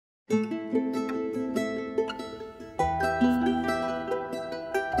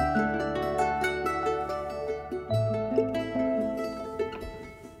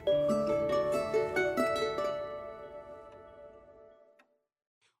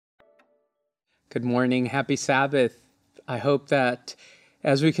Good morning. Happy Sabbath. I hope that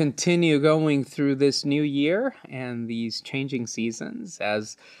as we continue going through this new year and these changing seasons,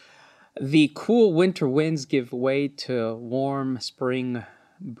 as the cool winter winds give way to warm spring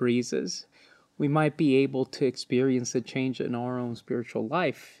breezes, we might be able to experience a change in our own spiritual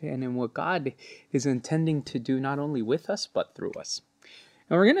life and in what God is intending to do not only with us, but through us.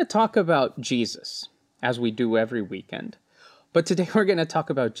 And we're going to talk about Jesus, as we do every weekend. But today we're going to talk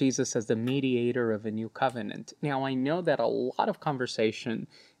about Jesus as the mediator of a new covenant. Now, I know that a lot of conversation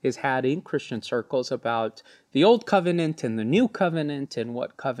is had in Christian circles about the old covenant and the new covenant and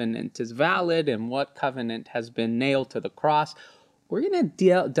what covenant is valid and what covenant has been nailed to the cross. We're going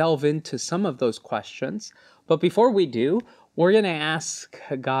to delve into some of those questions. But before we do, we're going to ask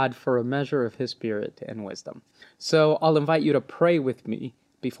God for a measure of His Spirit and wisdom. So I'll invite you to pray with me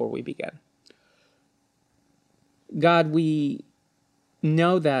before we begin. God, we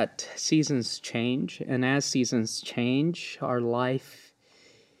know that seasons change, and as seasons change, our life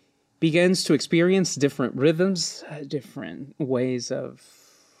begins to experience different rhythms, different ways of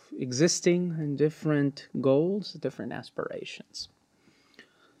existing, and different goals, different aspirations.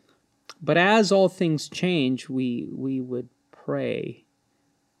 But as all things change, we would pray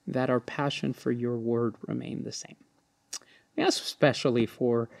that our passion for your word remain the same. Yes, especially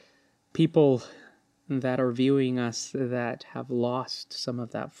for people that are viewing us that have lost some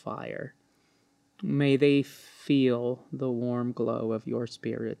of that fire. May they feel the warm glow of your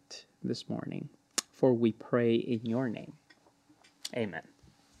Spirit this morning, for we pray in your name. Amen.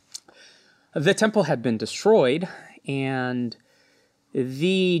 The temple had been destroyed, and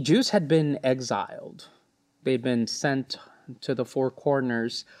the Jews had been exiled. They'd been sent to the four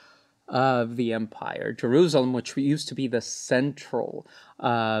corners of the empire. Jerusalem, which used to be the central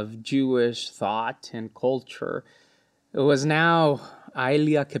of Jewish thought and culture, it was now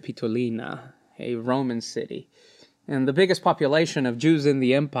Aelia Capitolina, a Roman city. And the biggest population of Jews in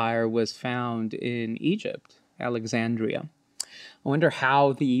the empire was found in Egypt, Alexandria. I wonder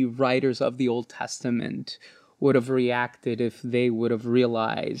how the writers of the Old Testament would have reacted if they would have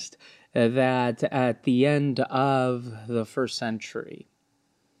realized that at the end of the first century,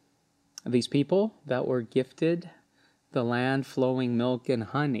 these people that were gifted the land flowing milk and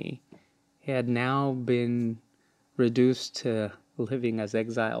honey had now been reduced to living as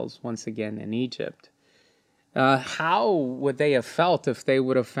exiles once again in Egypt. How would they have felt if they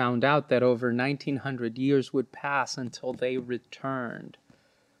would have found out that over 1900 years would pass until they returned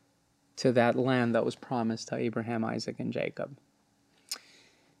to that land that was promised to Abraham, Isaac, and Jacob?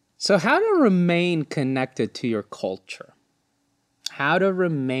 So how to remain connected to your culture? How to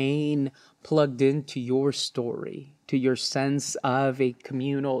remain plugged into your story, to your sense of a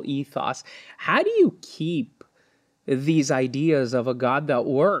communal ethos? How do you keep these ideas of a God that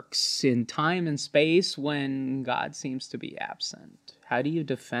works in time and space when God seems to be absent? How do you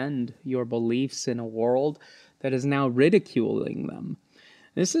defend your beliefs in a world that is now ridiculing them?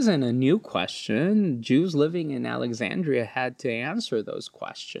 This isn't a new question. Jews living in Alexandria had to answer those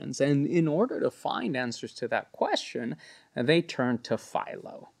questions. And in order to find answers to that question, they turned to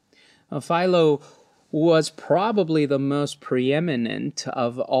Philo. Philo was probably the most preeminent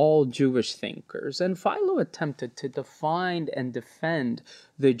of all Jewish thinkers. And Philo attempted to define and defend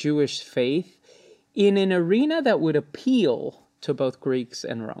the Jewish faith in an arena that would appeal to both Greeks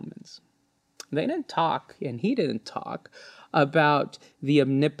and Romans. They didn't talk, and he didn't talk, about the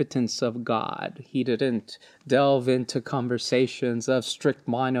omnipotence of God. He didn't delve into conversations of strict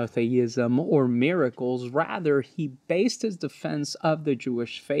monotheism or miracles. Rather, he based his defense of the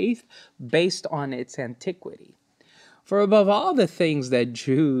Jewish faith based on its antiquity. For above all the things that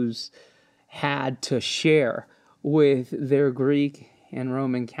Jews had to share with their Greek and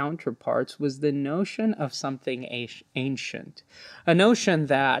Roman counterparts was the notion of something ancient, a notion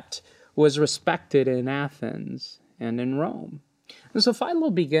that was respected in Athens and in Rome. And so Philo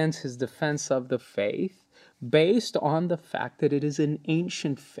begins his defense of the faith based on the fact that it is an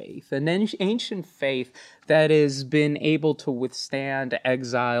ancient faith that has been able to withstand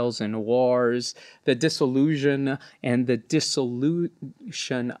exiles and wars, the disillusion and the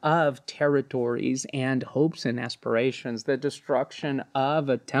dissolution of territories and hopes and aspirations, the destruction of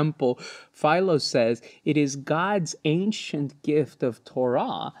a temple. Philo says it is God's ancient gift of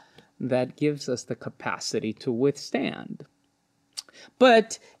Torah that gives us the capacity to withstand.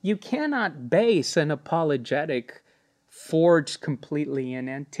 But you cannot base an apologetic forged completely in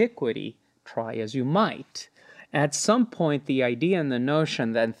antiquity, try as you might. At some point, the idea and the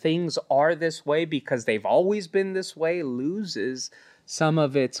notion that things are this way because they've always been this way loses some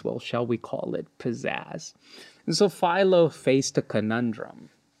of its, well, shall we call it, pizzazz. And so Philo faced a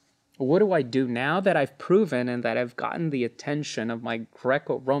conundrum. What do I do now that I've proven and that I've gotten the attention of my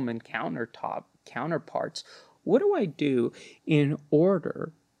Greco-Roman counterparts? What do I do in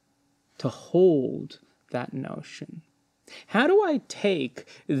order to hold that notion? How do I take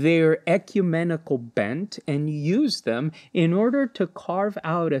their ecumenical bent and use them in order to carve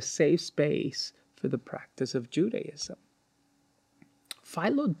out a safe space for the practice of Judaism?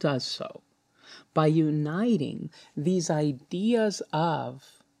 Philo does so by uniting these ideas of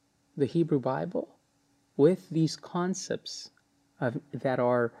the Hebrew Bible with these concepts that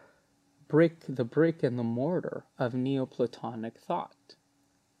are the brick and the mortar of Neoplatonic thought.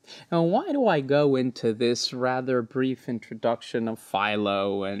 Now, why do I go into this rather brief introduction of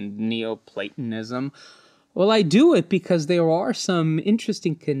Philo and Neoplatonism? Well, I do it because there are some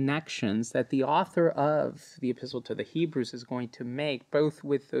interesting connections that the author of the Epistle to the Hebrews is going to make, both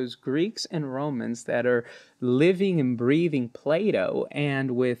with those Greeks and Romans that are living and breathing Plato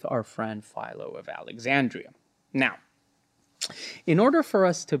and with our friend Philo of Alexandria. Now, in order for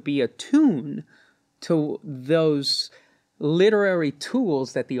us to be attuned to those literary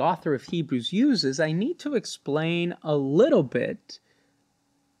tools that the author of Hebrews uses, I need to explain a little bit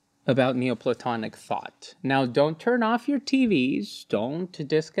about Neoplatonic thought. Now, don't turn off your TVs. Don't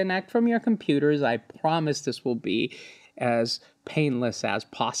disconnect from your computers. I promise this will be as painless as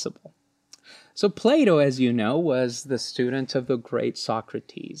possible. So Plato, as you know, was the student of the great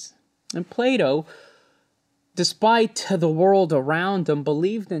Socrates. And Plato, despite the world around him,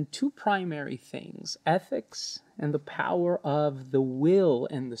 believed in two primary things: ethics and the power of the will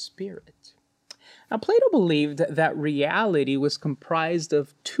and the spirit. Now, Plato believed that reality was comprised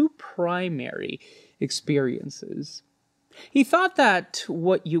of two primary experiences. He thought that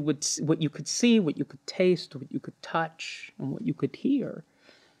what you could see, what you could taste, what you could touch, and what you could hear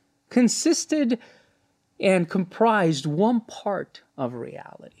consisted and comprised one part of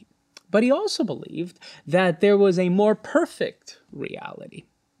reality. But he also believed that there was a more perfect reality,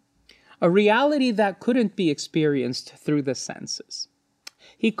 a reality that couldn't be experienced through the senses.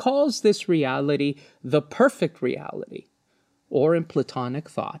 He calls this reality the perfect reality, or in Platonic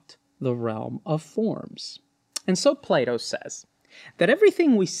thought, the realm of forms. And so Plato says that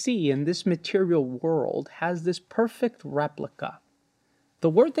everything we see in this material world has this perfect replica. The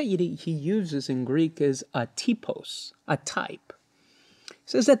word that he uses in Greek is a typos, a type. He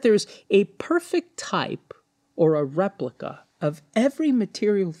says that there's a perfect type or a replica of every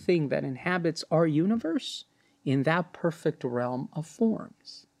material thing that inhabits our universe in that perfect realm of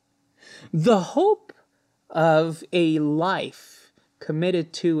forms. The hope of a life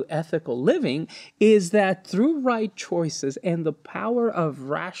committed to ethical living is that through right choices and the power of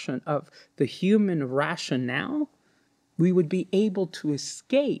the human rationale, we would be able to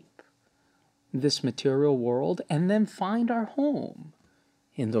escape this material world and then find our home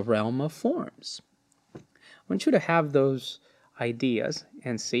in the realm of forms. I want you to have those ideas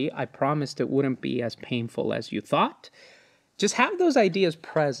and see, I promised it wouldn't be as painful as you thought. Just have those ideas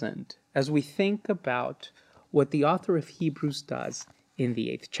present as we think about what the author of Hebrews does in the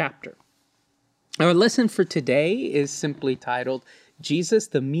 8th chapter. Our lesson for today is simply titled, Jesus,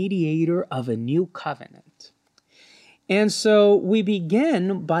 the Mediator of a New Covenant. And so we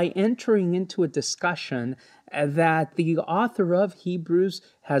begin by entering into a discussion that the author of Hebrews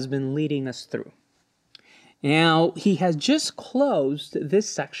has been leading us through. Now, he has just closed this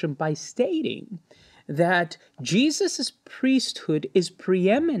section by stating that Jesus' priesthood is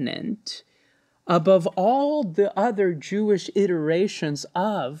preeminent above all the other Jewish iterations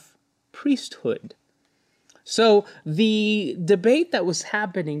of priesthood. So the debate that was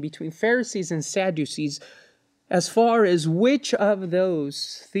happening between Pharisees and Sadducees as far as which of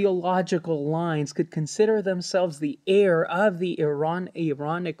those theological lines could consider themselves the heir of the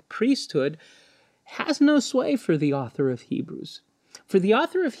Aaronic priesthood has no sway for the author of Hebrews. For the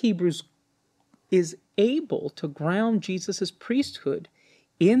author of Hebrews is able to ground Jesus' priesthood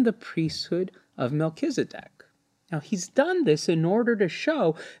in the priesthood of Melchizedek. Now, he's done this in order to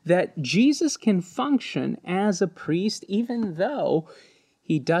show that Jesus can function as a priest even though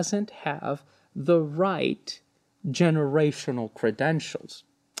he doesn't have the right generational credentials.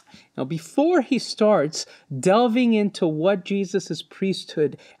 Now, before he starts delving into what Jesus'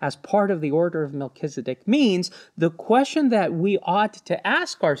 priesthood as part of the order of Melchizedek means, the question that we ought to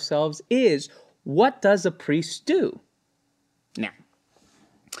ask ourselves is, what does a priest do? Now,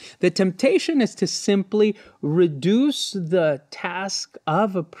 the temptation is to simply reduce the task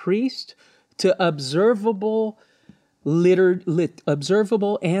of a priest to observable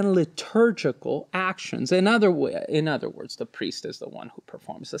observable and liturgical actions. In other words, the priest is the one who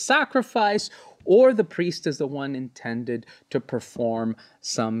performs the sacrifice, or the priest is the one intended to perform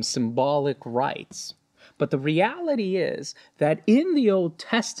some symbolic rites. But the reality is that in the Old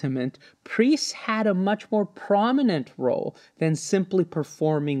Testament, priests had a much more prominent role than simply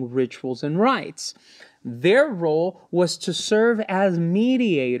performing rituals and rites. Their role was to serve as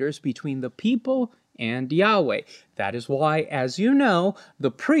mediators between the people and Yahweh. That is why, as you know,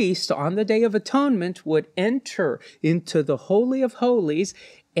 the priest on the Day of Atonement would enter into the Holy of Holies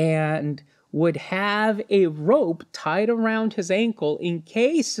and would have a rope tied around his ankle in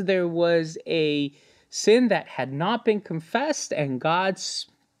case there was a sin that had not been confessed and God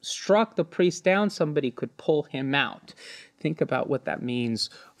struck the priest down, somebody could pull him out. Think about what that means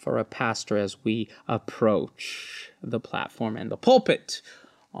for a pastor as we approach the platform and the pulpit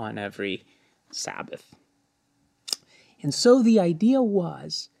on every Sabbath. And so the idea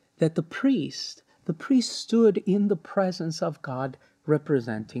was that the priest stood in the presence of God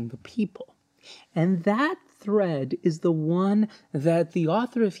representing the people. And that thread is the one that the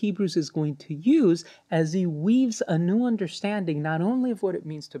author of Hebrews is going to use as he weaves a new understanding, not only of what it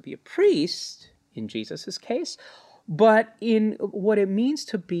means to be a priest, in Jesus' case, but in what it means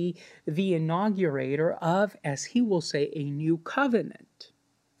to be the inaugurator of, as he will say, a new covenant.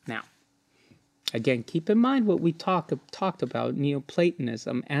 Now, again, keep in mind what we talked about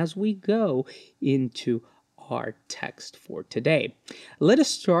Neoplatonism as we go into our text for today. Let us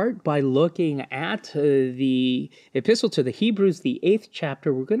start by looking at the Epistle to the Hebrews, the 8th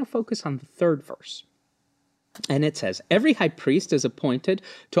chapter. We're going to focus on the 3rd verse. And it says, "Every high priest is appointed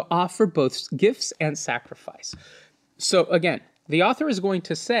to offer both gifts and sacrifice." So again, the author is going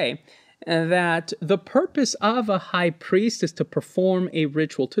to say that the purpose of a high priest is to perform a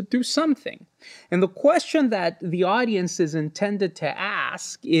ritual, to do something. And the question that the audience is intended to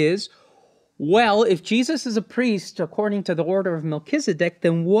ask is, well, if Jesus is a priest according to the order of Melchizedek,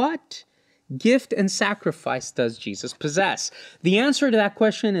 then what gift and sacrifice does Jesus possess? The answer to that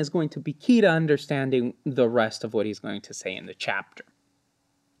question is going to be key to understanding the rest of what he's going to say in the chapter.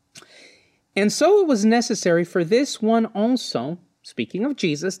 And so it was necessary for this one also, speaking of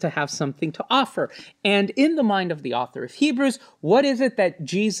Jesus, to have something to offer. And in the mind of the author of Hebrews, what is it that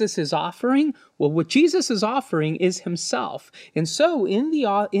Jesus is offering? Well, what Jesus is offering is himself. And so in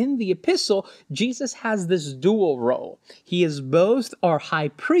the epistle, Jesus has this dual role. He is both our high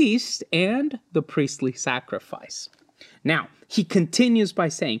priest and the priestly sacrifice. Now, he continues by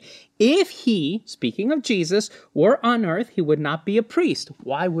saying, if he, speaking of Jesus, were on earth, he would not be a priest.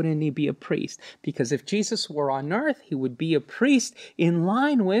 Why wouldn't he be a priest? Because if Jesus were on earth, he would be a priest in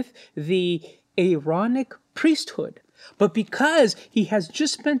line with the Aaronic priesthood. But because he has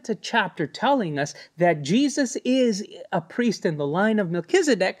just spent a chapter telling us that Jesus is a priest in the line of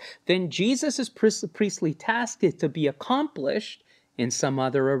Melchizedek, then Jesus' priestly task is to be accomplished in some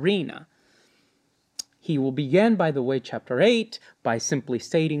other arena. He will begin, by the way, chapter 8, by simply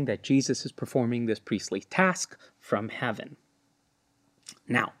stating that Jesus is performing this priestly task from heaven.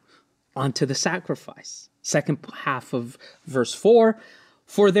 Now, on to the sacrifice. Second half of verse 4,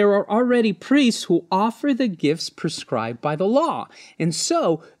 "For there are already priests who offer the gifts prescribed by the law." And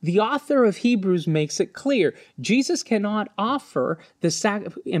so, the author of Hebrews makes it clear, Jesus cannot offer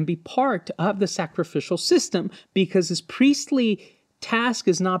and be part of the sacrificial system because his priestly task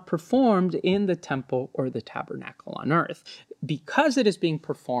is not performed in the temple or the tabernacle on earth. Because it is being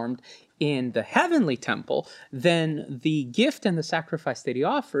performed in the heavenly temple, then the gift and the sacrifice that he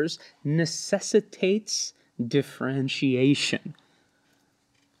offers necessitates differentiation.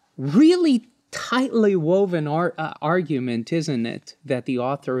 Really tightly woven argument, isn't it, that the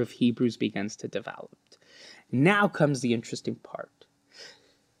author of Hebrews begins to develop. Now comes the interesting part.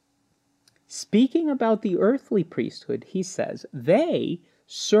 Speaking about the earthly priesthood, he says, they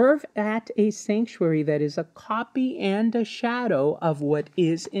serve at a sanctuary that is a copy and a shadow of what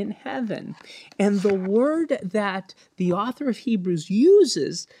is in heaven. And the word that the author of Hebrews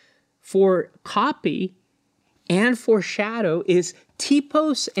uses for copy and for shadow is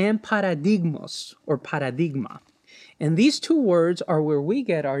typos and paradigmos, or paradigma. And these two words are where we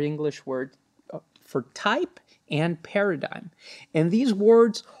get our English word for type and paradigm. And these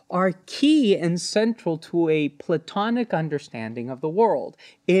words are key and central to a Platonic understanding of the world.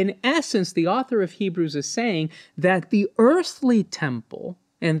 In essence, the author of Hebrews is saying that the earthly temple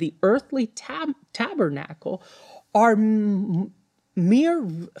and the earthly tabernacle are mere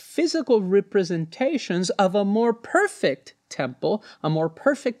physical representations of a more perfect temple, a more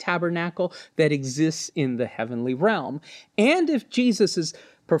perfect tabernacle that exists in the heavenly realm. And if Jesus is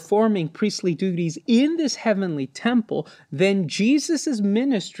performing priestly duties in this heavenly temple, then Jesus'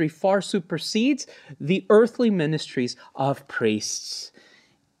 ministry far supersedes the earthly ministries of priests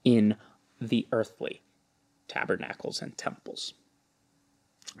in the earthly tabernacles and temples.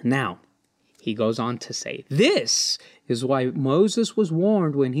 Now, he goes on to say, this is why Moses was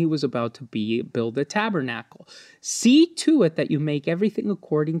warned when he was about to build a tabernacle. See to it that you make everything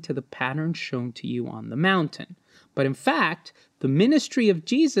according to the pattern shown to you on the mountain. But in fact, the ministry of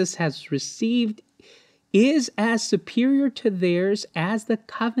Jesus is as superior to theirs as the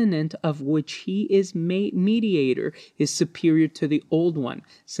covenant of which he is mediator is superior to the old one,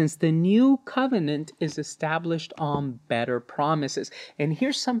 since the new covenant is established on better promises. And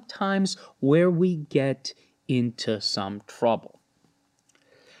here's sometimes where we get into some trouble.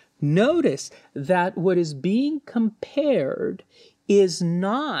 Notice that what is being compared is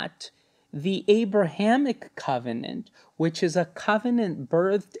not the Abrahamic covenant, which is a covenant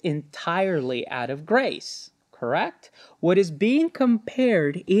birthed entirely out of grace, correct? What is being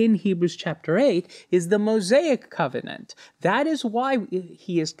compared in Hebrews chapter 8 is the Mosaic covenant. That is why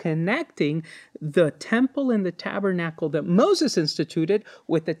he is connecting the temple and the tabernacle that Moses instituted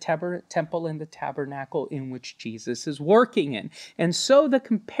with the temple and the tabernacle in which Jesus is working in. And so the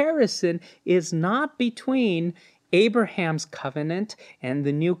comparison is not between Abraham's covenant and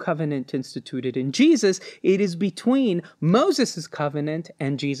the new covenant instituted in Jesus. It is between Moses' covenant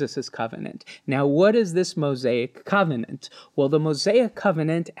and Jesus' covenant. Now, what is this Mosaic covenant? Well, the Mosaic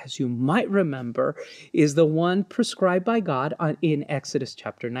covenant, as you might remember, is the one prescribed by God in Exodus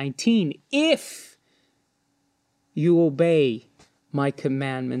chapter 19. If you obey my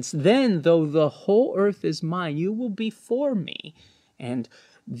commandments, then though the whole earth is mine, you will be for me. And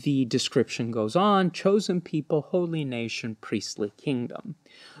the description goes on, chosen people, holy nation, priestly kingdom.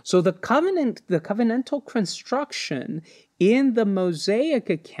 So the covenantal construction in the Mosaic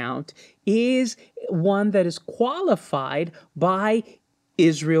account is one that is qualified by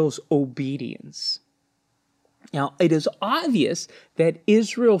Israel's obedience. Now, it is obvious that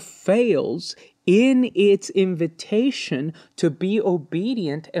Israel fails in its invitation to be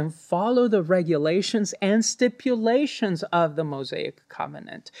obedient and follow the regulations and stipulations of the Mosaic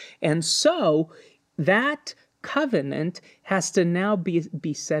covenant. And so that covenant has to now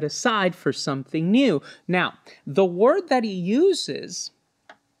be set aside for something new. Now, the word that he uses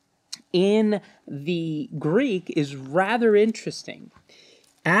in the Greek is rather interesting.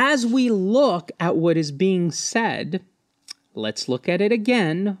 As we look at what is being said, let's look at it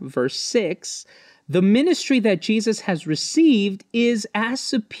again, verse 6. The ministry that Jesus has received is as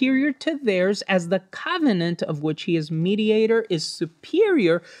superior to theirs as the covenant of which he is mediator is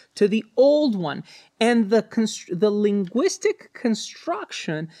superior to the old one. And the linguistic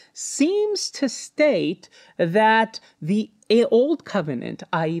construction seems to state that the old covenant,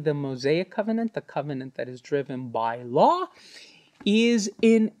 i.e. the Mosaic covenant, the covenant that is driven by law, is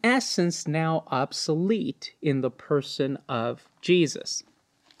in essence now obsolete in the person of Jesus.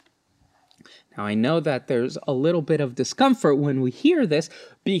 Now, I know that there's a little bit of discomfort when we hear this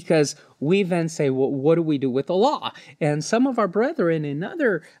because we then say, well, what do we do with the law? And some of our brethren in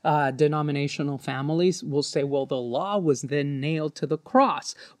other denominational families will say, well, the law was then nailed to the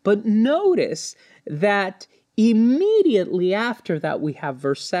cross. But notice that immediately after that, we have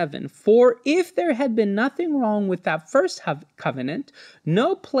verse 7. For if there had been nothing wrong with that first covenant,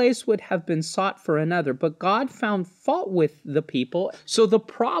 no place would have been sought for another. But God found fault with the people. So the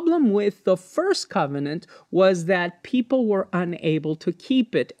problem with the first covenant was that people were unable to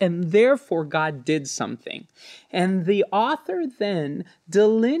keep it. And therefore, God did something. And the author then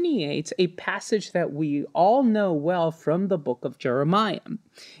delineates a passage that we all know well from the book of Jeremiah.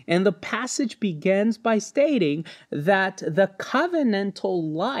 And the passage begins by stating that the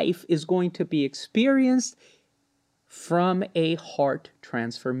covenantal life is going to be experienced from a heart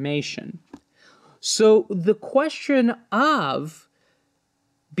transformation. So the question of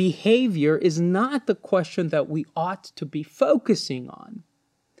behavior is not the question that we ought to be focusing on.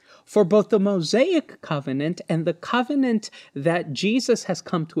 For both the Mosaic covenant and the covenant that Jesus has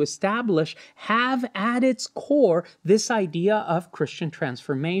come to establish have at its core this idea of Christian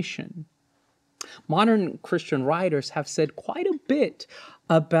transformation. Modern Christian writers have said quite a bit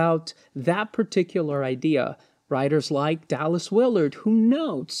about that particular idea. Writers like Dallas Willard, who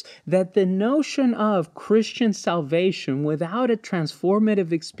notes that the notion of Christian salvation without a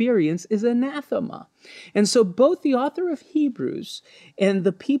transformative experience is anathema. And so both the author of Hebrews and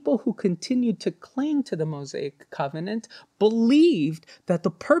the people who continued to cling to the Mosaic covenant believed that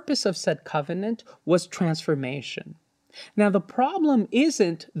the purpose of said covenant was transformation. Now, the problem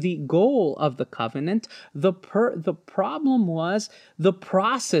isn't the goal of the covenant. The problem was the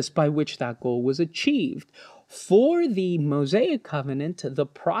process by which that goal was achieved. For the Mosaic covenant, the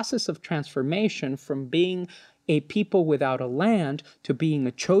process of transformation from being a people without a land to being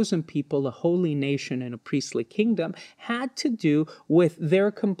a chosen people, a holy nation, and a priestly kingdom had to do with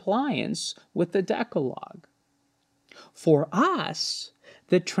their compliance with the Decalogue. For us,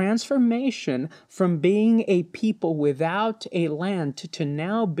 the transformation from being a people without a land to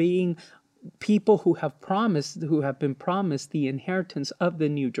now being people who have been promised the inheritance of the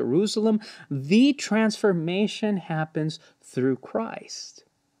New Jerusalem, the transformation happens through Christ.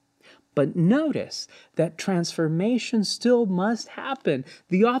 But notice that transformation still must happen.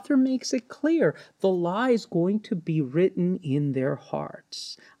 The author makes it clear the law is going to be written in their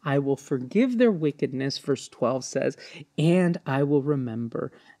hearts. I will forgive their wickedness, verse 12 says, and I will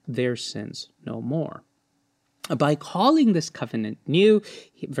remember their sins no more. By calling this covenant new,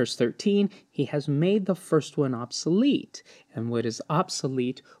 verse 13, he has made the first one obsolete, and what is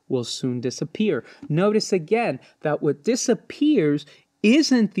obsolete will soon disappear. Notice again that what disappears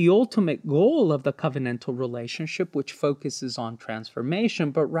isn't the ultimate goal of the covenantal relationship, which focuses on transformation,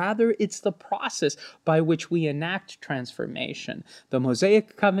 but rather it's the process by which we enact transformation. The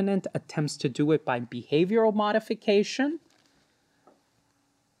Mosaic covenant attempts to do it by behavioral modification.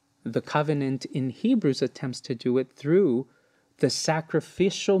 The covenant in Hebrews attempts to do it through the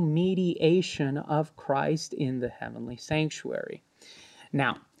sacrificial mediation of Christ in the heavenly sanctuary.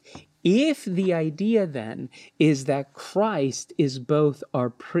 Now, if the idea then is that Christ is both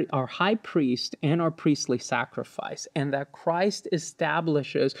our high priest and our priestly sacrifice, and that Christ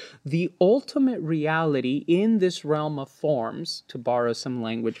establishes the ultimate reality in this realm of forms, to borrow some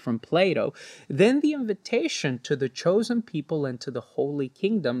language from Plato, then the invitation to the chosen people and to the holy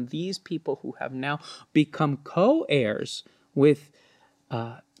kingdom, these people who have now become co-heirs with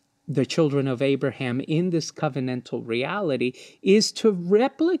the children of Abraham in this covenantal reality, is to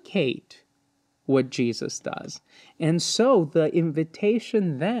replicate what Jesus does. And so the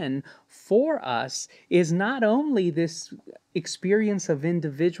invitation then for us is not only this experience of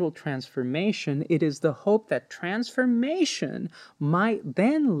individual transformation, it is the hope that transformation might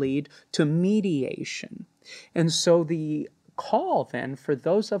then lead to mediation. And so the call then for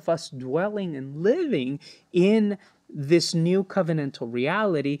those of us dwelling and living in this new covenantal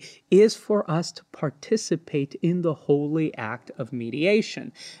reality is for us to participate in the holy act of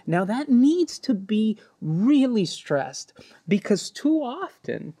mediation. Now, that needs to be really stressed, because too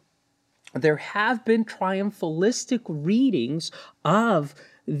often there have been triumphalistic readings of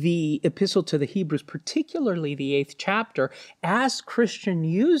the epistle to the Hebrews, particularly the 8th chapter, as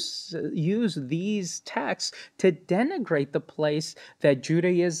Christians use these texts to denigrate the place that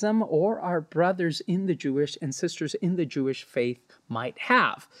Judaism or our brothers in the Jewish and sisters in the Jewish faith might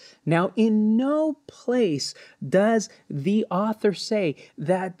have. Now, in no place does the author say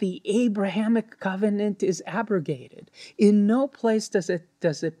that the Abrahamic covenant is abrogated. In no place does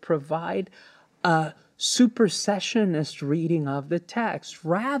it provide a supersessionist reading of the text.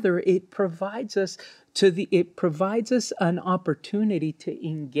 Rather, it provides us an opportunity to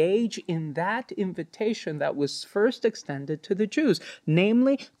engage in that invitation that was first extended to the Jews,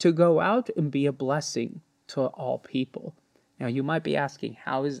 namely to go out and be a blessing to all people. Now, you might be asking,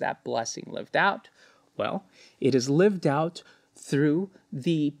 how is that blessing lived out? Well, it is lived out through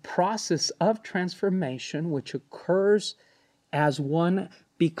the process of transformation, which occurs as one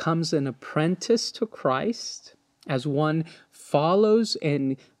becomes an apprentice to Christ, as one follows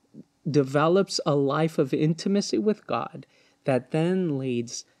and develops a life of intimacy with God, that then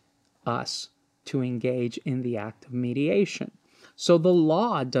leads us to engage in the act of mediation. So the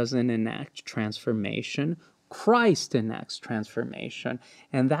law doesn't enact transformation, Christ enacts transformation.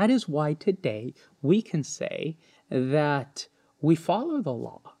 And that is why today we can say that we follow the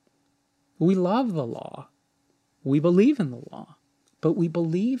law. We love the law. We believe in the law. But we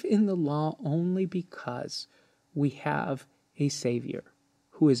believe in the law only because we have a Savior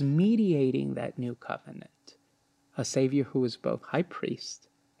who is mediating that new covenant, a Savior who is both high priest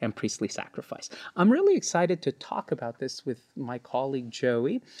and priestly sacrifice. I'm really excited to talk about this with my colleague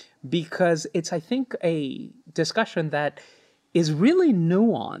Joey, because it's, I think, a discussion that is really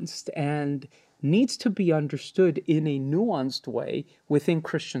nuanced and needs to be understood in a nuanced way within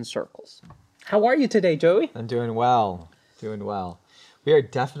Christian circles. How are you today, Joey? I'm doing well. We are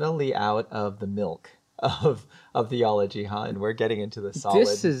definitely out of the milk of theology, huh? And we're getting into the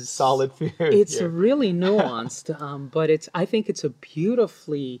solid food. It's here. really nuanced, but I think it's a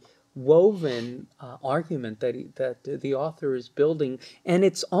beautifully woven argument that the author is building, and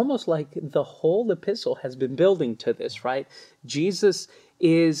it's almost like the whole epistle has been building to this, right? Jesus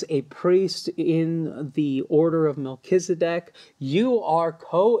is a priest in the order of Melchizedek. You are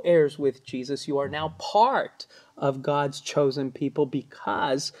co-heirs with Jesus. You are now part of God's chosen people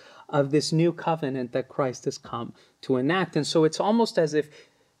because of this new covenant that Christ has come to enact. And so it's almost as if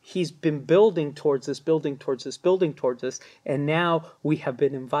he's been building towards this, building towards this, building towards this, and now we have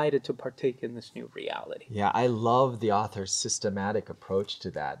been invited to partake in this new reality. Yeah, I love the author's systematic approach to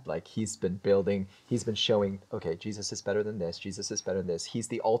that. Like he's been building, he's been showing, okay, Jesus is better than this, Jesus is better than this. He's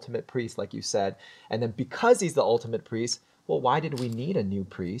the ultimate priest, like you said. And then because he's the ultimate priest, well, why did we need a new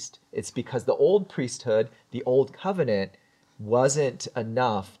priest? It's because the old priesthood, the old covenant, wasn't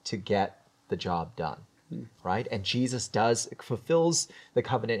enough to get the job done. Right? And Jesus fulfills the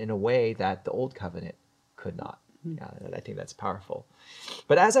covenant in a way that the old covenant could not. Yeah, and I think that's powerful.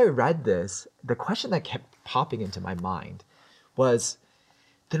 But as I read this, the question that kept popping into my mind was,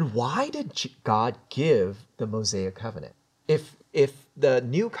 then why did God give the Mosaic covenant? If the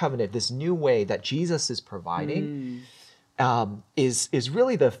new covenant, this new way that Jesus is providing, is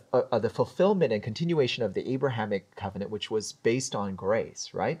really the fulfillment and continuation of the Abrahamic covenant, which was based on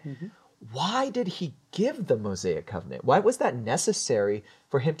grace, right? Why did he give the Mosaic covenant? Why was that necessary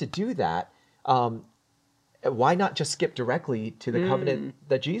for him to do that? Why not just skip directly to the covenant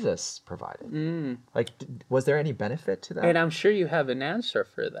that Jesus provided? Like, was there any benefit to that? And I'm sure you have an answer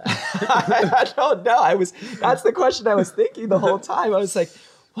for that. I don't know. That's the question I was thinking the whole time. I was like,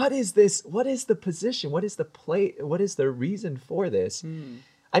 what is this? What is the position? What is the what is the reason for this?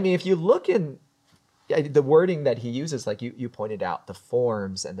 I mean, if you look in the wording that he uses, like you pointed out, the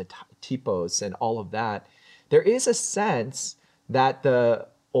forms and the typos and all of that, there is a sense that the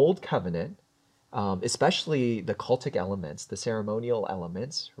old covenant, especially the cultic elements, the ceremonial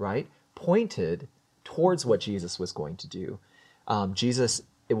elements, right, pointed towards what Jesus was going to do.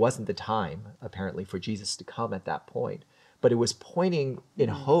 It wasn't the time, apparently, for Jesus to come at that point, but it was pointing in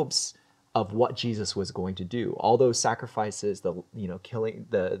hopes of what Jesus was going to do. All those sacrifices, killing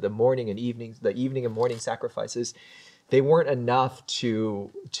the morning and evening, the evening and morning sacrifices, they weren't enough to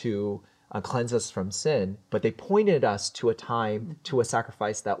cleanse us from sin, but they pointed us to a time, to a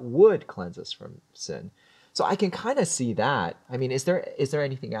sacrifice that would cleanse us from sin. So I can kind of see that. I mean, is there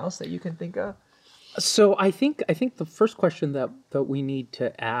anything else that you can think of? So I think the first question that we need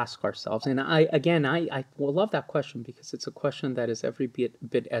to ask ourselves, and I will love that question because it's a question that is every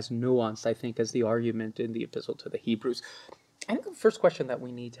bit as nuanced, I think, as the argument in the Epistle to the Hebrews. I think the first question that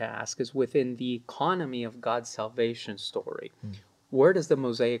we need to ask is, within the economy of God's salvation story, where does the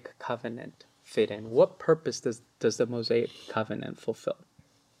Mosaic covenant fit in? What purpose does the Mosaic covenant fulfill?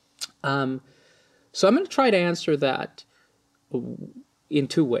 So I'm going to try to answer that in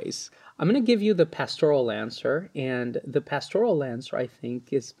two ways. I'm going to give you the pastoral answer, and the pastoral answer, I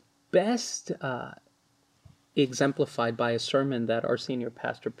think, is best exemplified by a sermon that our senior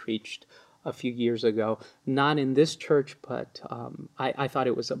pastor preached a few years ago, not in this church, but I thought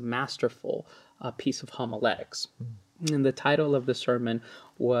it was a masterful piece of homiletics. And the title of the sermon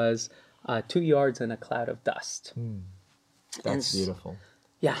was 2 yards in a cloud of dust. That's beautiful.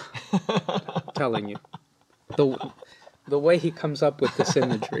 Yeah, I'm telling you. The way he comes up with this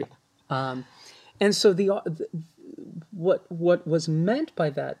imagery. And so what was meant by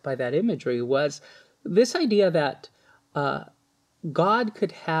that imagery was this idea that God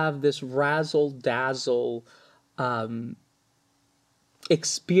could have this razzle-dazzle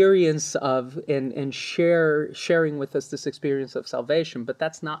experience of and sharing with us this experience of salvation, but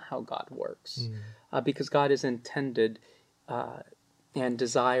that's not how God works, because God is intended and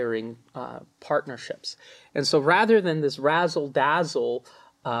desiring partnerships. And so rather than this razzle-dazzle,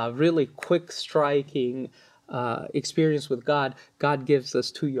 really quick striking experience with God, God gives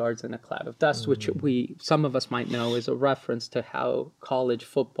us 2 yards in a cloud of dust, which some of us might know is a reference to how college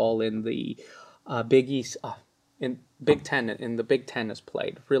football in the Big East, in Big Ten is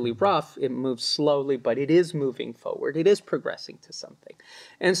played. Really rough. It moves slowly, but it is moving forward. It is progressing to something.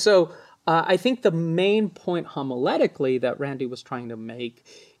 And so I think the main point homiletically that Randy was trying to make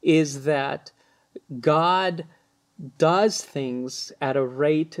is that God does things at a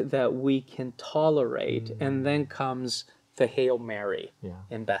rate that we can tolerate, and then comes the Hail Mary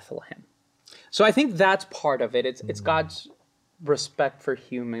in Bethlehem. So I think that's part of it. It's God's respect for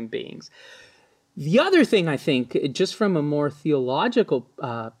human beings. The other thing, I think, just from a more theological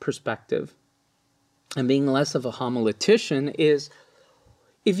perspective, and being less of a homiletician, is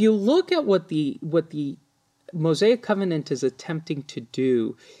if you look at what the Mosaic Covenant is attempting to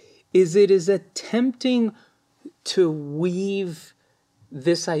do, is it is attempting to weave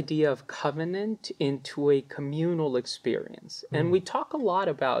this idea of covenant into a communal experience. And we talk a lot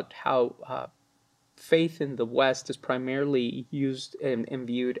about how faith in the West is primarily used and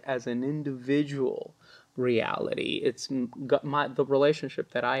viewed as an individual reality. It's the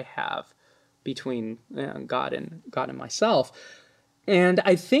relationship that I have between God and myself. And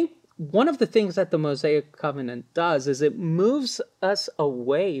I think one of the things that the Mosaic Covenant does is it moves us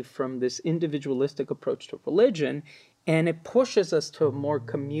away from this individualistic approach to religion, and it pushes us to a more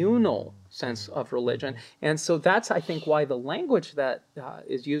communal sense of religion. And so that's, I think, why the language that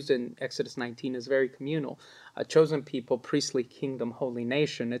is used in Exodus 19 is very communal. A chosen people, priestly kingdom, holy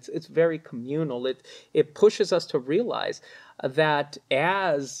nation. It's very communal. It pushes us to realize that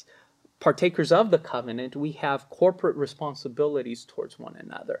as partakers of the covenant, we have corporate responsibilities towards one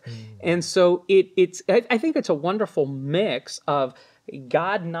another. And so I think it's a wonderful mix of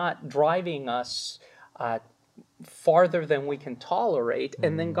God not driving us farther than we can tolerate,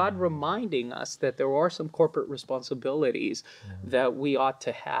 and then God reminding us that there are some corporate responsibilities that we ought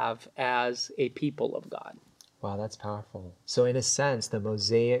to have as a people of God. Wow, that's powerful. So in a sense, the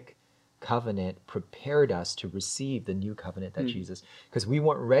Mosaic covenant prepared us to receive the new covenant that Jesus, because we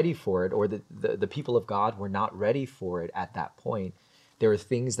weren't ready for it, or the people of God were not ready for it at that point. There were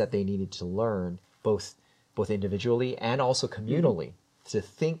things that they needed to learn, both individually and also communally, to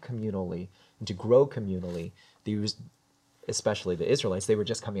think communally and to grow communally. Especially the Israelites, they were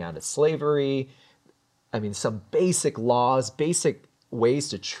just coming out of slavery. I mean, some basic laws, basic ways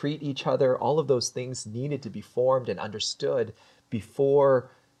to treat each other, all of those things needed to be formed and understood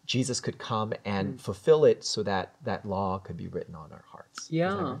before Jesus could come and fulfill it, so that that law could be written on our hearts.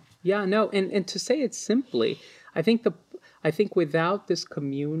 Yeah, no, and to say it simply, I think without this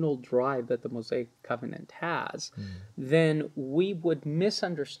communal drive that the Mosaic Covenant has, then we would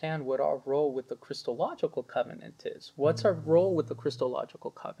misunderstand what our role with the Christological Covenant is. What's our role with the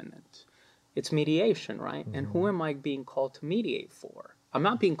Christological Covenant? It's mediation, right? And who am I being called to mediate for? I'm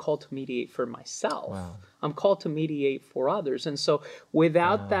not being called to mediate for myself. Wow. I'm called to mediate for others. And so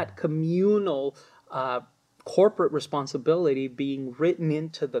without that communal corporate responsibility being written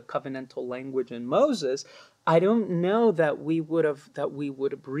into the covenantal language in Moses, I don't know that we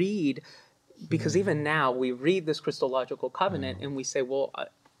would read, because even now we read this Christological covenant and we say, well,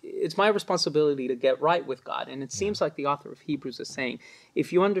 it's my responsibility to get right with God. And it seems like the author of Hebrews is saying,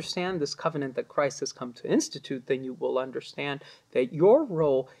 if you understand this covenant that Christ has come to institute, then you will understand that your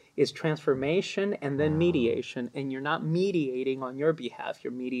role is transformation and then mediation, and you're not mediating on your behalf,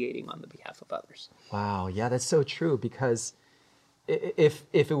 you're mediating on the behalf of others. Wow, yeah, that's so true, because if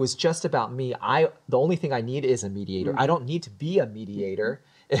it was just about me, the only thing I need is a mediator. I don't need to be a mediator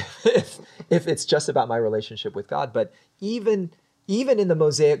if it's just about my relationship with God. But even in the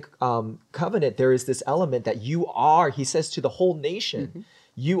Mosaic covenant, there is this element that he says to the whole nation,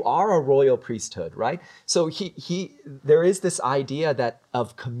 you are a royal priesthood, right? So there is this idea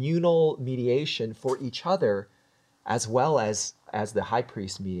of communal mediation for each other, as well as the high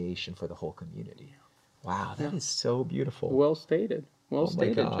priest mediation for the whole community. Wow, that is so beautiful. Well stated. Well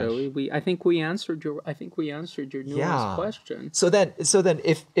stated, Joey. I think we answered your nuanced question. So then,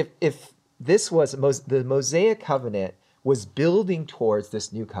 if this was the Mosaic covenant was building towards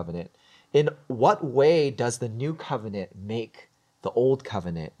this new covenant, in what way does the new covenant make the old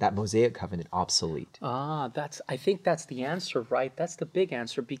covenant, that Mosaic covenant, obsolete? I think that's the answer, right? That's the big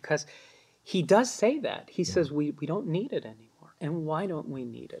answer, because he does say that. He says we don't need it anymore. And why don't we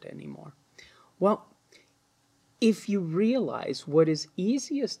need it anymore? Well, if you realize what is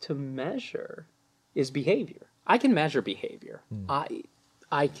easiest to measure is behavior. I can measure behavior.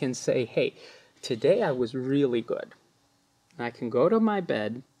 I can say, hey, today I was really good. I can go to my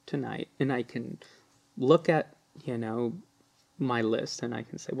bed tonight and I can look at, my list, and I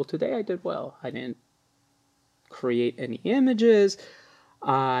can say, well, today I did well. I didn't create any images.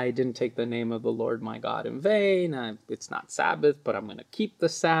 I didn't take the name of the Lord my God in vain. It's not Sabbath, but I'm going to keep the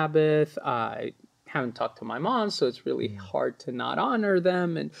Sabbath. I haven't talked to my mom, so it's really hard to not honor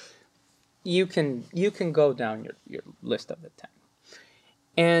them. And you can go down your list of the 10.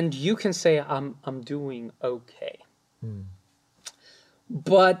 And you can say, I'm doing okay.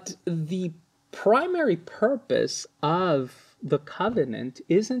 But the primary purpose of the covenant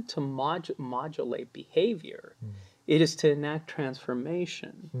isn't to modulate behavior. It is to enact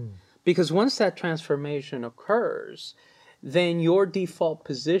transformation. Because once that transformation occurs, then your default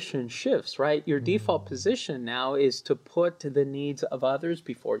position shifts, right? Your default position now is to put the needs of others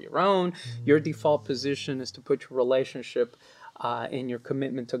before your own. Your default position is to put your relationship and your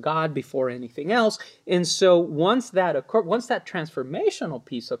commitment to God before anything else. And so once that transformational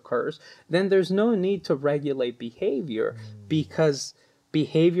piece occurs, then there's no need to regulate behavior, because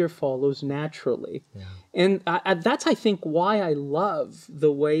behavior follows naturally. Yeah. And that's, I think, why I love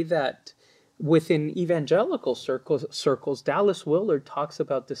the way that within evangelical circles, Dallas Willard talks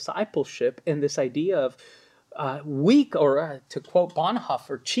about discipleship and this idea of weak, or to quote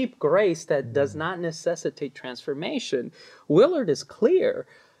Bonhoeffer, cheap grace that does not necessitate transformation. Willard is clear.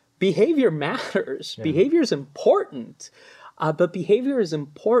 Behavior matters. Yeah. Behavior is important. But behavior is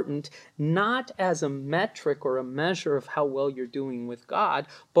important not as a metric or a measure of how well you're doing with God,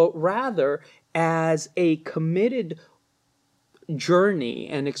 but rather as a committed journey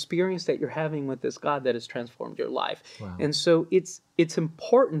and experience that you're having with this God that has transformed your life. Wow. And so it's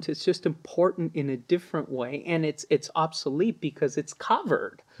important. It's just important in a different way, and it's obsolete because it's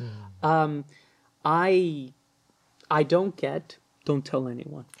covered. I don't tell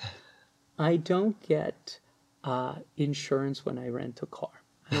anyone. I don't get insurance when I rent a car.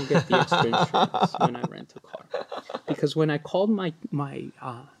 I don't get the extra insurance when I rent a car, because when I called my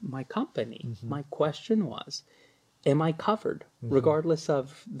company, my question was, am I covered regardless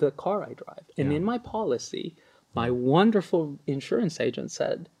of the car I drive? And in my policy, my wonderful insurance agent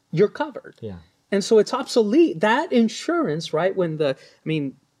said, you're covered. Yeah. And so it's obsolete. That insurance, right?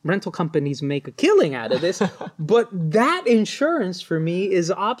 Rental companies make a killing out of this, but that insurance for me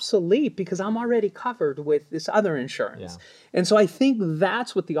is obsolete because I'm already covered with this other insurance. Yeah. And so I think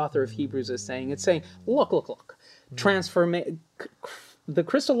that's what the author of Hebrews is saying. It's saying, look, the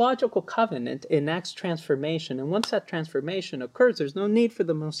Christological covenant enacts transformation. And once that transformation occurs, there's no need for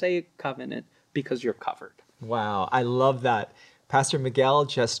the Mosaic covenant because you're covered. Wow, I love that. Pastor Miguel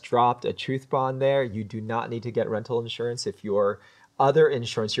just dropped a truth bomb there. You do not need to get rental insurance if your other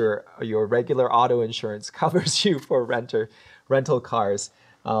insurance, your regular auto insurance, covers you for rental cars.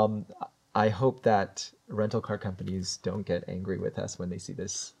 I hope that rental car companies don't get angry with us when they see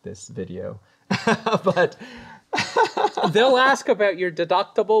this video. But they'll ask about your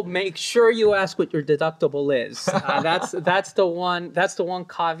deductible. Make sure you ask what your deductible is. That's the one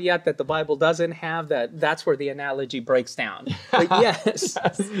caveat that the Bible doesn't have. That's where the analogy breaks down. But yes.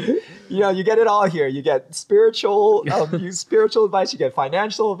 Yes. You get it all here. You get spiritual advice. You get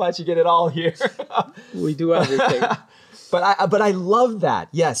financial advice. You get it all here. We do everything. But I love that.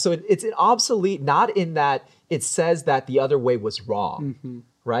 Yes. So it's an obsolete, not in that it says that the other way was wrong.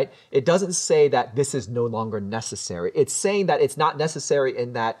 Right? It doesn't say that this is no longer necessary. It's saying that it's not necessary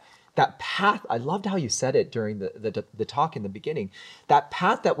in that path. I loved how you said it during the talk in the beginning. That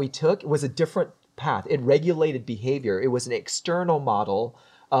path that we took was a different path. It regulated behavior. It was an external model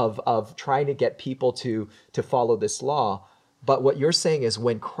of trying to get people to follow this law. But what you're saying is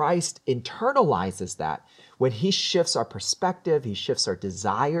when Christ internalizes that, when he shifts our perspective, he shifts our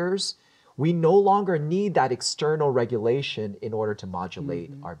desires, we no longer need that external regulation in order to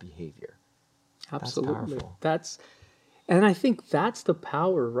modulate our behavior. Absolutely. That's powerful. And I think that's the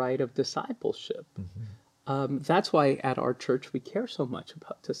power, right, of discipleship. That's why at our church we care so much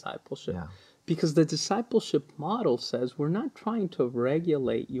about discipleship. Yeah. Because the discipleship model says we're not trying to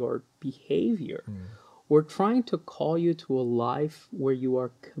regulate your behavior. We're trying to call you to a life where you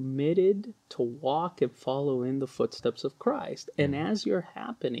are committed to walk and follow in the footsteps of Christ. And as you're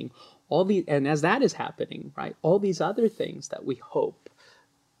happening, as that is happening, right, all these other things that we hope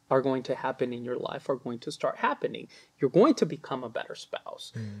are going to happen in your life are going to start happening. You're going to become a better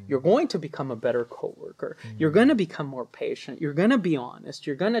spouse. You're going to become a better coworker. You're going to become more patient. You're going to be honest.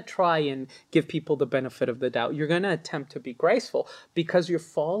 You're going to try and give people the benefit of the doubt. You're going to attempt to be graceful because you're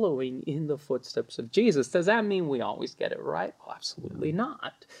following in the footsteps of Jesus. Does that mean we always get it right? Oh, absolutely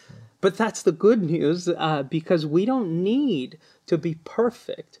not. But that's the good news because we don't need to be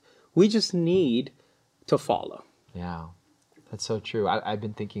perfect. We just need to follow. Yeah. That's so true. I've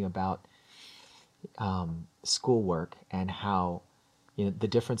been thinking about schoolwork and how the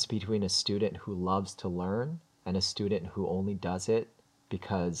difference between a student who loves to learn and a student who only does it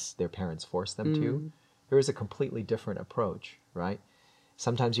because their parents force them to. There is a completely different approach, right?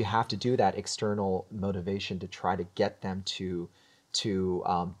 Sometimes you have to do that external motivation to try to get them to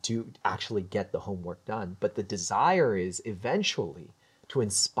actually get the homework done. But the desire is eventually to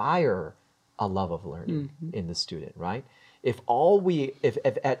inspire a love of learning in the student, right? If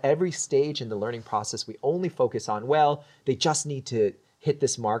at every stage in the learning process, we only focus on, well, they just need to hit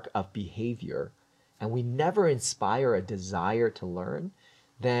this mark of behavior, and we never inspire a desire to learn,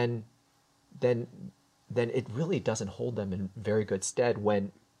 then it really doesn't hold them in very good stead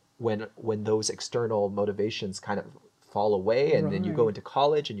when those external motivations kind of fall away, and then you go into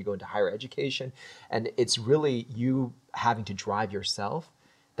college and you go into higher education, and it's really you having to drive yourself.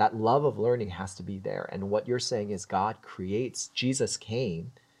 That love of learning has to be there. And what you're saying is Jesus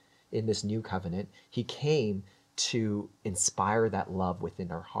came in this new covenant. He came to inspire that love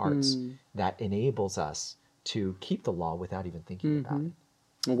within our hearts that enables us to keep the law without even thinking about it.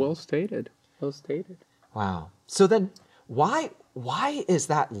 Well stated. Well stated. Wow. So then why is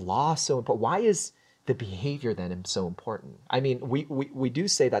that law so important? Why is the behavior then so important? I mean, we do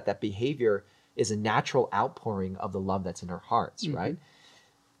say that behavior is a natural outpouring of the love that's in our hearts, right?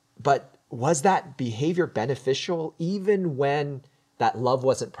 But was that behavior beneficial even when that love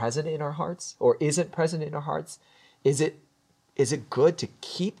wasn't present in our hearts or isn't present in our hearts? Is it good to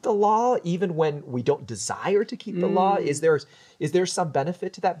keep the law even when we don't desire to keep the law? Is there some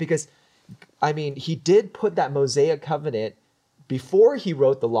benefit to that? Because I mean, he did put that Mosaic covenant before he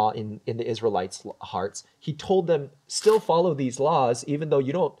wrote the law in the Israelites' hearts. He told them, still follow these laws, even though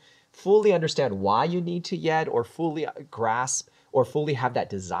you don't fully understand why you need to yet, or fully grasp, or fully have that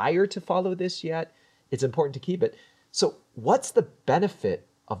desire to follow this yet. It's important to keep it. So what's the benefit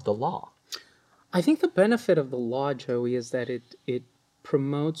of the law? I think the benefit of the law, Joey, is that it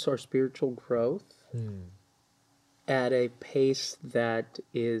promotes our spiritual growth at a pace that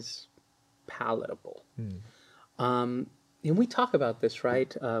is palatable. And we talk about this,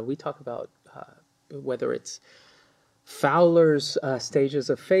 right? We talk about whether it's Fowler's stages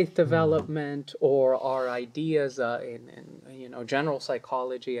of faith development or our ideas in general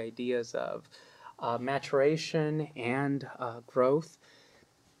psychology, ideas of maturation and growth.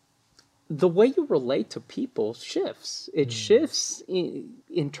 The way you relate to people shifts. It shifts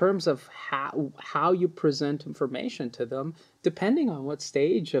in terms of how you present information to them, depending on what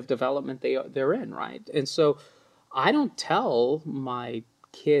stage of development they're in, right? And so I don't tell my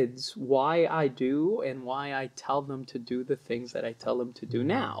kids why I do and why I tell them to do the things that I tell them to do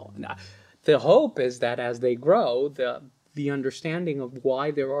now. And the hope is that as they grow, the understanding of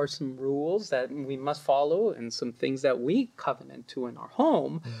why there are some rules that we must follow and some things that we covenant to in our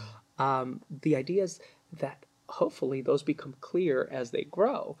home, the idea is that hopefully those become clear as they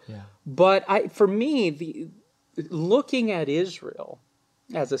grow. Yeah. But for me, looking at Israel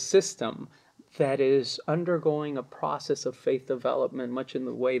as a system that is undergoing a process of faith development, much in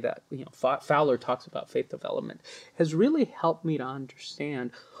the way that Fowler talks about faith development, has really helped me to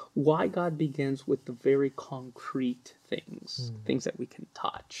understand why God begins with the very concrete things, things that we can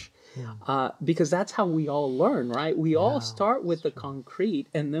touch. Because that's how we all learn, right? We all start with the concrete,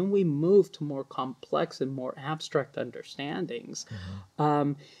 and then we move to more complex and more abstract understandings.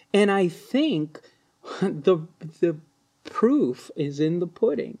 And I think the proof is in the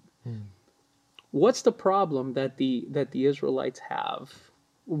pudding. What's the problem that the Israelites have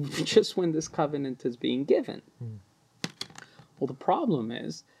just when this covenant is being given? Well, the problem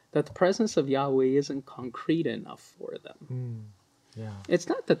is that the presence of Yahweh isn't concrete enough for them. It's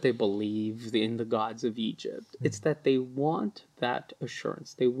not that they believe in the gods of Egypt. It's that they want that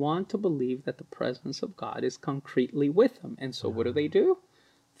assurance. They want to believe that the presence of God is concretely with them. And so what do?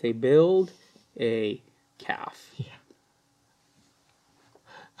 They build a calf.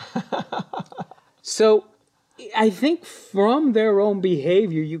 So I think from their own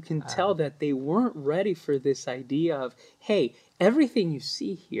behavior, you can tell that they weren't ready for this idea of, hey, everything you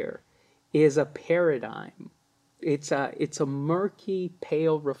see here is a paradigm. It's a murky,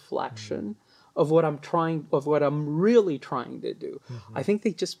 pale reflection of what I'm really trying to do. I think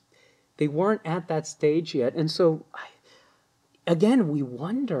they weren't at that stage yet. And so again, we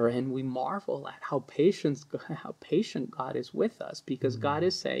wonder and we marvel at how patient God is with us, because God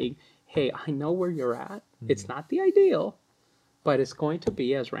is saying, hey, I know where you're at. It's not the ideal, but it's going to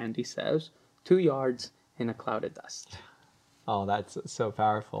be, as Randy says, 2 yards in a cloud of dust. Oh, that's so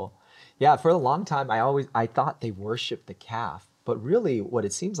powerful. Yeah, for a long time, I thought they worshiped the calf, but really what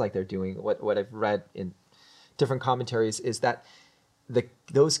it seems like they're doing, what I've read in different commentaries, is that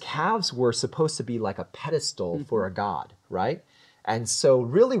those calves were supposed to be like a pedestal for a god, right? And so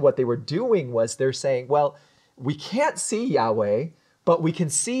really what they were doing was they're saying, well, we can't see Yahweh, but we can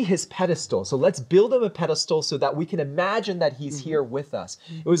see his pedestal. So let's build him a pedestal so that we can imagine that he's here with us.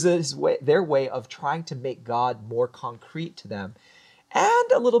 It was their way of trying to make God more concrete to them.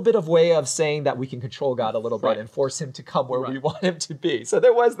 And a little bit of way of saying that we can control God a little bit and force him to come where we want him to be. So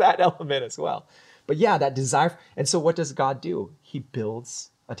there was that element as well. But yeah, that desire. And so what does God do? He builds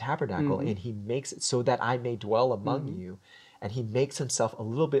a tabernacle and he makes it so that I may dwell among you. And he makes himself a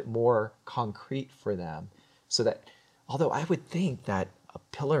little bit more concrete for them, so that, although I would think that a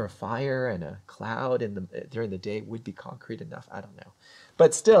pillar of fire and a cloud during the day would be concrete enough. I don't know.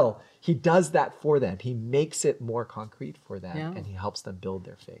 But still, he does that for them. He makes it more concrete for them, and he helps them build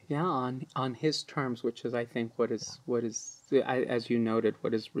their faith. Yeah, on his terms, which is, I think, what is as you noted,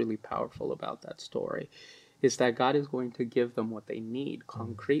 what is really powerful about that story, is that God is going to give them what they need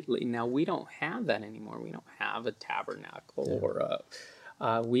concretely. Now, we don't have that anymore. We don't have a tabernacle or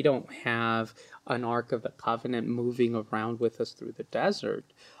we don't have an Ark of the Covenant moving around with us through the desert.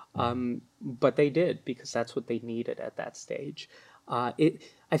 But they did, because that's what they needed at that stage. I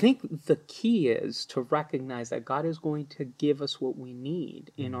think the key is to recognize that God is going to give us what we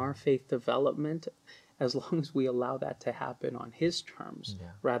need in our faith development, as long as we allow that to happen on His terms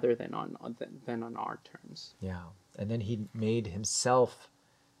rather than on our terms. Yeah. And then He made Himself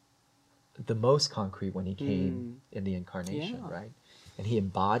the most concrete when He came in the incarnation, right? And He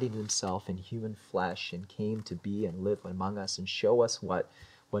embodied Himself in human flesh and came to be and live among us and show us what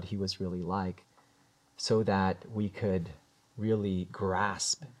He was really like, so that we could really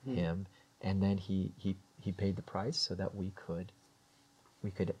grasp Him. And then He paid the price so that we could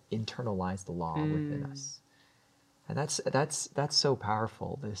internalize the law within us. And that's so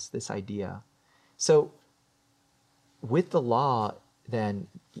powerful, this idea. So with the law, then,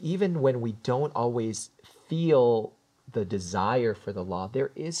 even when we don't always feel the desire for the law,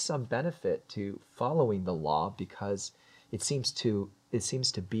 there is some benefit to following the law, because it seems to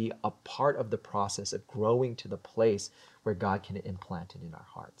be a part of the process of growing to the place where God can implant it in our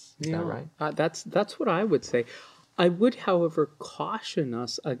hearts. Is that right? That's what I would say. I would, however, caution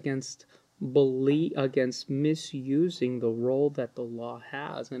us against misusing the role that the law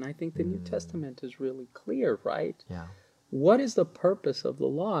has. And I think the New Testament is really clear, right? Yeah. What is the purpose of the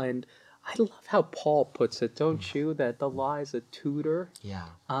law? And I love how Paul puts it, don't you? That the law is a tutor. Yeah.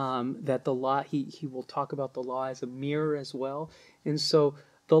 That the law, he will talk about the law as a mirror as well. And so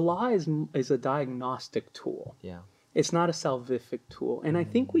the law is a diagnostic tool. Yeah. It's not a salvific tool. And I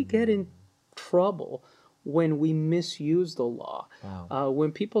think we get in trouble when we misuse the law. Wow.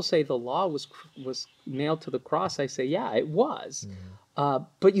 When people say the law was nailed to the cross, I say, yeah, it was.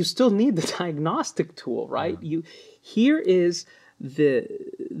 But you still need the diagnostic tool, right? Here is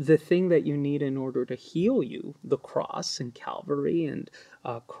the thing that you need in order to heal you, the cross and Calvary and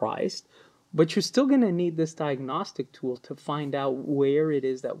Christ. But you're still going to need this diagnostic tool to find out where it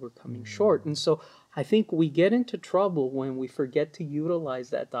is that we're coming short. And so I think we get into trouble when we forget to utilize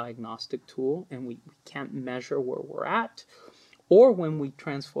that diagnostic tool and we can't measure where we're at, or when we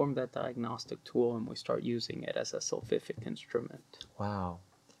transform that diagnostic tool and we start using it as a salvific instrument. Wow.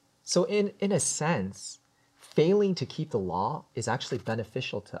 So in a sense, failing to keep the law is actually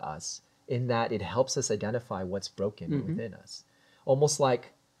beneficial to us, in that it helps us identify what's broken within us. Almost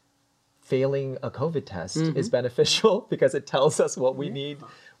like failing a COVID test is beneficial, because it tells us what we need,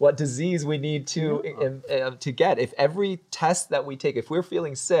 what disease we need to get. If every test that we take, if we're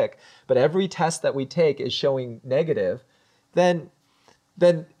feeling sick, but every test that we take is showing negative, then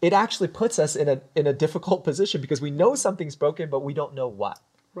it actually puts us in a difficult position, because we know something's broken, but we don't know what.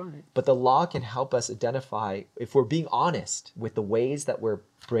 Right. But the law can help us identify, if we're being honest with the ways that we're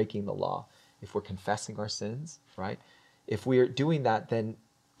breaking the law, if we're confessing our sins, right? If we're doing that, then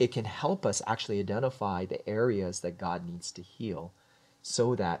it can help us actually identify the areas that God needs to heal,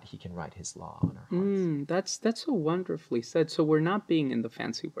 so that He can write His law on our hearts. That's so wonderfully said. So we're not being, in the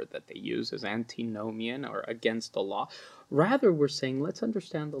fancy word that they use, as antinomian or against the law. Rather, we're saying, let's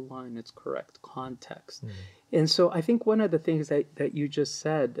understand the law in its correct context. And so I think one of the things that you just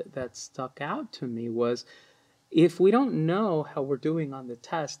said that stuck out to me was, if we don't know how we're doing on the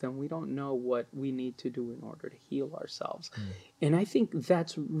test, then we don't know what we need to do in order to heal ourselves. And I think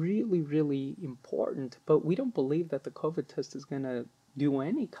that's really, really important. But we don't believe that the COVID test is going to do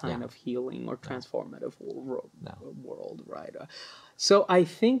any kind of healing or transformative world, right? So I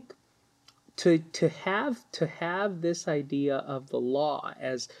think to have this idea of the law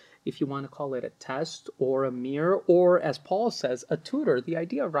as, if you want to call it a test or a mirror, or as Paul says, a tutor. The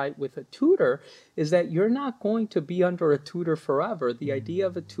idea, right, with a tutor is that you're not going to be under a tutor forever. The idea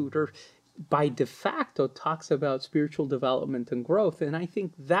of a tutor, by de facto, talks about spiritual development and growth. And I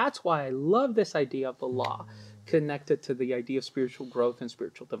think that's why I love this idea of the law connected to the idea of spiritual growth and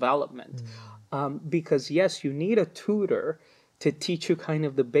spiritual development. Because yes, you need a tutor to teach you kind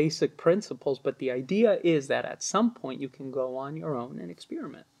of the basic principles, but the idea is that at some point you can go on your own and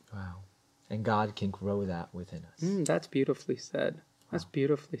experiment. Wow. And God can grow that within us. That's beautifully said. That's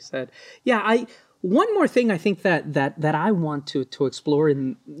beautifully said. Yeah, one more thing I think that I want to explore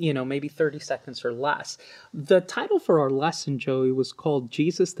in, maybe 30 seconds or less. The title for our lesson, Joey, was called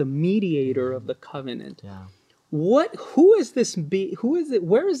Jesus, the Mediator of the Covenant. Yeah. Who is it?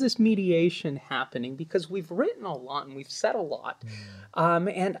 Where is this mediation happening? Because we've written a lot and we've said a lot.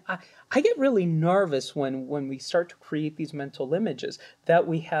 And I get really nervous when we start to create these mental images that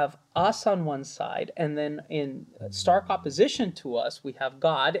we have us on one side, and then in stark opposition to us, we have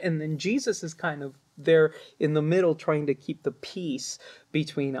God, and then Jesus is kind of there in the middle trying to keep the peace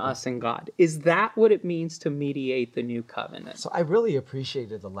between us and God. Is that what it means to mediate the new covenant? So I really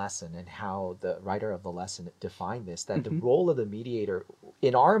appreciated the lesson and how the writer of the lesson defined this, that the role of the mediator,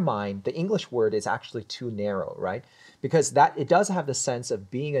 in our mind, the English word is actually too narrow, right? Because that it does have the sense of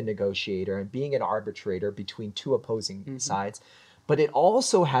being a negotiator and being an arbitrator between two opposing sides, but it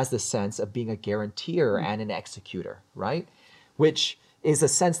also has the sense of being a guarantor and an executor, right? Which is a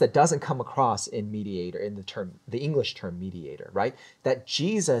sense that doesn't come across in mediator, in the English term mediator, right? That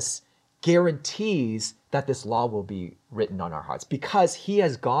Jesus guarantees that this law will be written on our hearts because he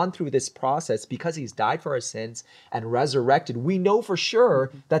has gone through this process, because he's died for our sins and resurrected. We know for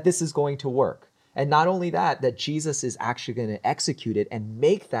sure that this is going to work. And not only that, that Jesus is actually going to execute it and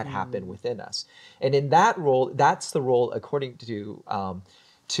make that happen within us. And in that role, that's the role, according to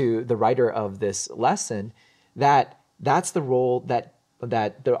the writer of this lesson, that's the role that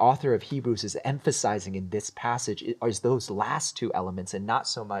the author of Hebrews is emphasizing in this passage is those last two elements, and not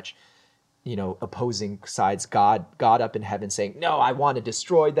so much, opposing sides, God up in heaven saying, no, I want to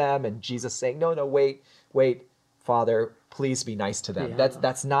destroy them, and Jesus saying, no, wait, Father, please be nice to them. Yeah.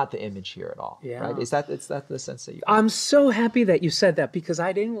 That's not the image here at all, right? Is that the sense that you? I'm so happy that you said that, because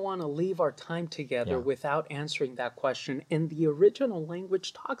I didn't want to leave our time together without answering that question. And the original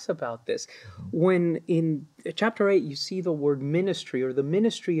language talks about this. When in chapter 8 you see the word ministry, or the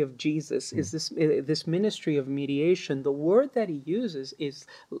ministry of Jesus is this ministry of mediation. The word that he uses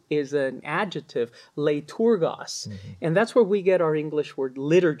is an adjective, leiturgos, and that's where we get our English word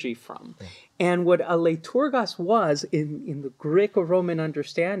liturgy from. And what a leiturgos was in the Greco-Roman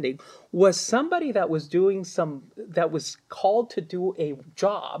understanding was somebody that was called to do a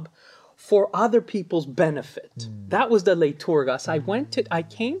job for other people's benefit. That was the leiturgos. I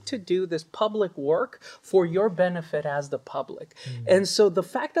came to do this public work for your benefit as the public. And so the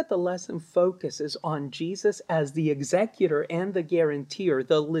fact that the lesson focuses on Jesus as the executor and the guarantor,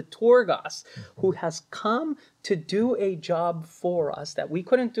 the liturgos, who has come to do a job for us that we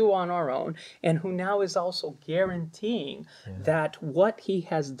couldn't do on our own, and who now is also guaranteeing that what he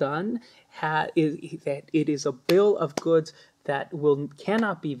has done, that it is a bill of goods that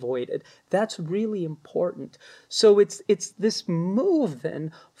cannot be voided. That's really important. So it's this move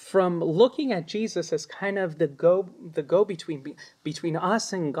then from looking at Jesus as kind of the go between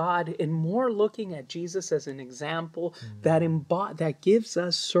us and God, and more looking at Jesus as an example that gives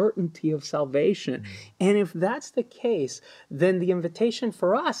us certainty of salvation. And if that's the case, then the invitation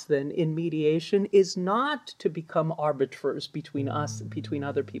for us then in mediation is not to become arbiters between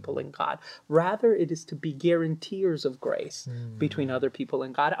other people and God. Rather, it is to be guarantors of grace between other people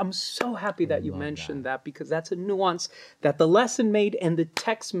and God. I'm so happy that you mentioned that, because that's a nuance that the lesson made and the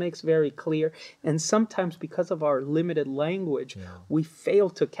text makes very clear. And sometimes because of our limited language, we fail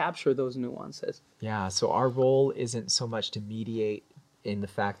to capture those nuances. Yeah, so our role isn't so much to mediate in the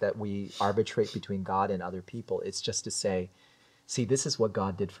fact that we arbitrate between God and other people. It's just to say, see, this is what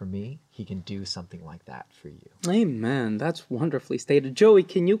God did for me. He can do something like that for you. Amen. That's wonderfully stated. Joey,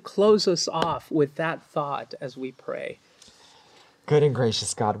 can you close us off with that thought as we pray? Good and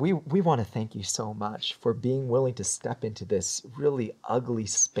gracious God, we want to thank you so much for being willing to step into this really ugly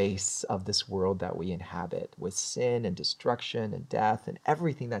space of this world that we inhabit, with sin and destruction and death and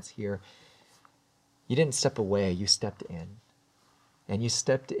everything that's here. You didn't step away, you stepped in. And you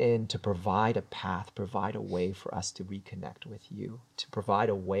stepped in to provide a path, provide a way for us to reconnect with you, to provide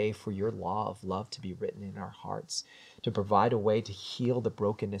a way for your law of love to be written in our hearts, to provide a way to heal the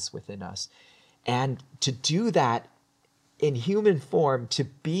brokenness within us, and to do that in human form, to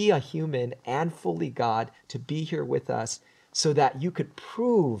be a human and fully God, to be here with us so that you could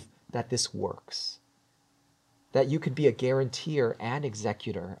prove that this works, that you could be a guarantor and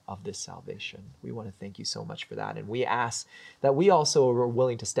executor of this salvation. We want to thank you so much for that. And we ask that we also are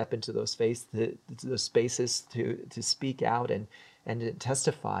willing to step into those spaces to speak out and to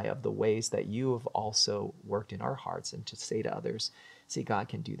testify of the ways that you have also worked in our hearts, and to say to others, see, God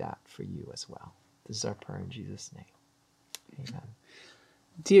can do that for you as well. This is our prayer in Jesus' name. Amen.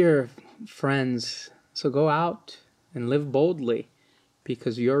 Dear friends, so go out and live boldly,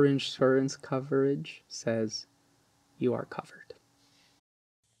 because your insurance coverage says you are covered.